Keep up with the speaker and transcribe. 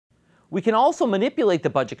We can also manipulate the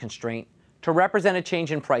budget constraint to represent a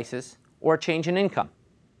change in prices or a change in income.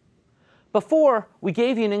 Before, we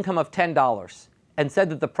gave you an income of $10 and said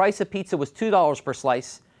that the price of pizza was $2 per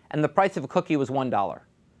slice and the price of a cookie was $1.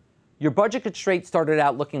 Your budget constraint started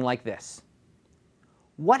out looking like this.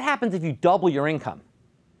 What happens if you double your income?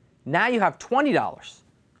 Now you have $20.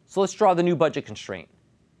 So let's draw the new budget constraint.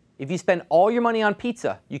 If you spend all your money on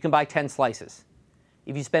pizza, you can buy 10 slices.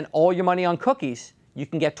 If you spend all your money on cookies, you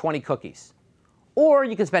can get 20 cookies. Or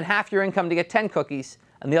you can spend half your income to get 10 cookies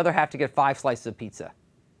and the other half to get 5 slices of pizza.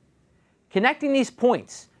 Connecting these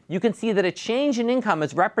points, you can see that a change in income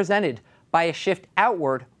is represented by a shift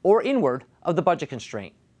outward or inward of the budget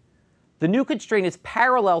constraint. The new constraint is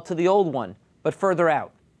parallel to the old one, but further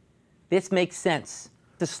out. This makes sense.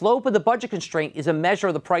 The slope of the budget constraint is a measure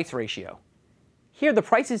of the price ratio. Here, the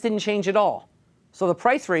prices didn't change at all, so the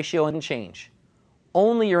price ratio didn't change.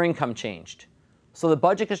 Only your income changed. So the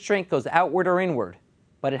budget constraint goes outward or inward,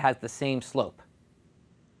 but it has the same slope.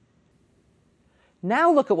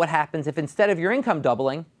 Now look at what happens if instead of your income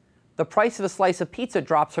doubling, the price of a slice of pizza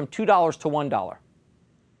drops from $2 to $1.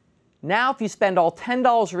 Now if you spend all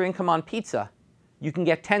 $10 of your income on pizza, you can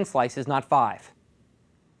get 10 slices, not 5.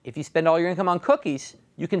 If you spend all your income on cookies,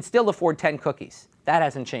 you can still afford 10 cookies. That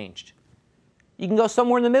hasn't changed. You can go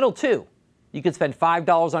somewhere in the middle too. You could spend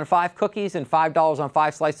 $5 on 5 cookies and $5 on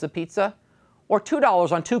 5 slices of pizza, or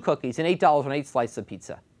 $2 on 2 cookies and $8 on 8 slices of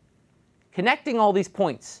pizza. Connecting all these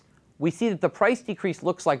points, we see that the price decrease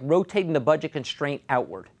looks like rotating the budget constraint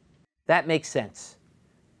outward. That makes sense.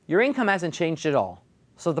 Your income hasn't changed at all,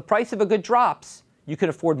 so if the price of a good drops, you can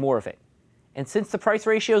afford more of it. And since the price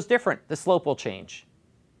ratio is different, the slope will change.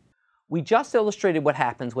 We just illustrated what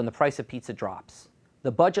happens when the price of pizza drops.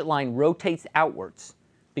 The budget line rotates outwards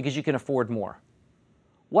because you can afford more.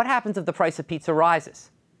 What happens if the price of pizza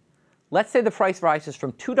rises? Let's say the price rises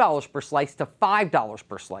from $2 per slice to $5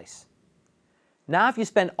 per slice. Now if you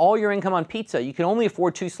spend all your income on pizza, you can only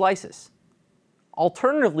afford 2 slices.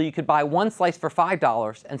 Alternatively, you could buy 1 slice for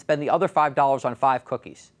 $5 and spend the other $5 on 5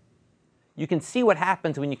 cookies. You can see what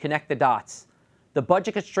happens when you connect the dots. The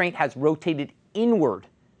budget constraint has rotated inward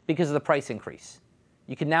because of the price increase.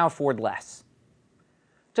 You can now afford less.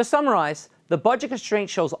 To summarize, the budget constraint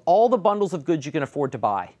shows all the bundles of goods you can afford to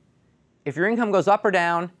buy. If your income goes up or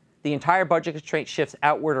down, the entire budget constraint shifts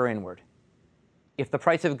outward or inward. If the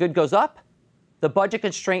price of a good goes up, the budget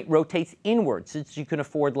constraint rotates inward since you can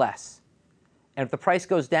afford less. And if the price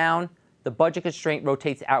goes down, the budget constraint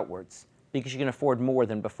rotates outwards because you can afford more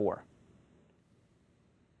than before.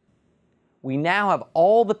 We now have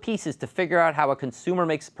all the pieces to figure out how a consumer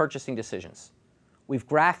makes purchasing decisions. We've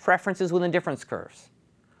graphed preferences within difference curves.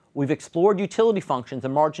 We've explored utility functions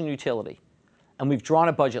and margin utility. And we've drawn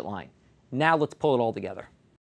a budget line. Now let's pull it all together.